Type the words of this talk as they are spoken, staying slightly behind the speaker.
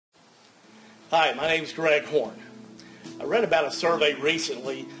Hi, my name is Greg Horn. I read about a survey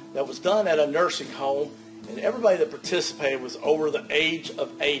recently that was done at a nursing home, and everybody that participated was over the age of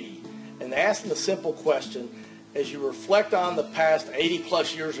 80. And they asked them a simple question: as you reflect on the past 80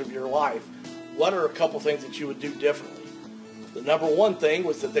 plus years of your life, what are a couple things that you would do differently? The number one thing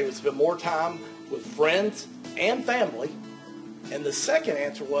was that they would spend more time with friends and family. And the second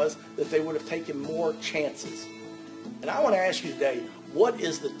answer was that they would have taken more chances. And I want to ask you today, what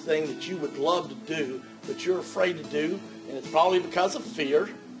is the thing that you would love to do but you're afraid to do? And it's probably because of fear.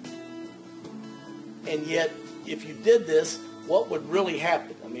 And yet, if you did this, what would really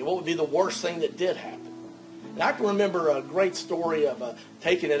happen? I mean, what would be the worst thing that did happen? And I can remember a great story of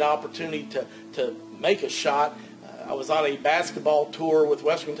taking an opportunity to make a shot. I was on a basketball tour with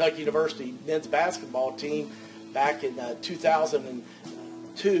Western Kentucky University men's basketball team back in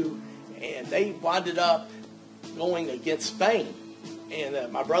 2002, and they winded up going against Spain.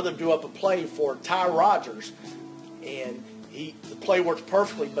 And my brother drew up a play for Ty Rogers, and the play worked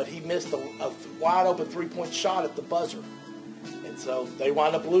perfectly, but he missed a wide open three-point shot at the buzzer. And so they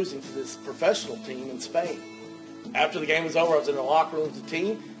wound up losing to this professional team in Spain. After the game was over, I was in the locker room with the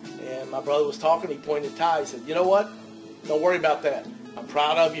team, and my brother was talking. He pointed to Ty. He said, "You know what? Don't worry about that. I'm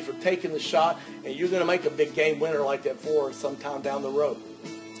proud of you for taking the shot, and you're going to make a big game winner like that for us sometime down the road."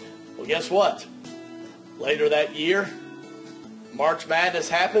 Well, guess what? Later that year, March Madness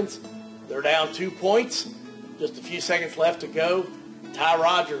happens. They're down 2 points. Just a few seconds left to go. Ty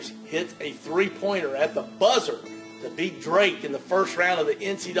Rogers hits a three-pointer at the buzzer to beat Drake in the first round of the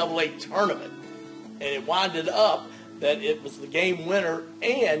NCAA tournament. And it winded up that it was the game winner,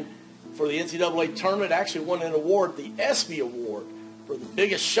 and for the NCAA tournament, actually won an award, the ESPY Award, for the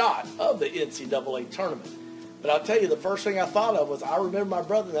biggest shot of the NCAA tournament. But I'll tell you, the first thing I thought of was I remember my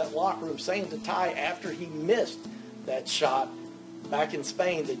brother in that locker room saying to Ty after he missed that shot back in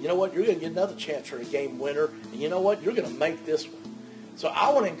Spain that, you know what, you're going to get another chance for a game winner, and you know what, you're going to make this one. So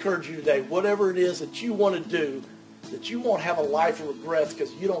I want to encourage you today, whatever it is that you want to do, that you won't have a life of regrets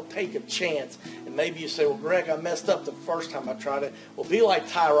because you don't take a chance. And maybe you say, well, Greg, I messed up the first time I tried it. Well, be like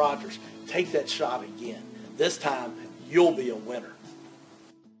Ty Rogers. Take that shot again. This time, you'll be a winner.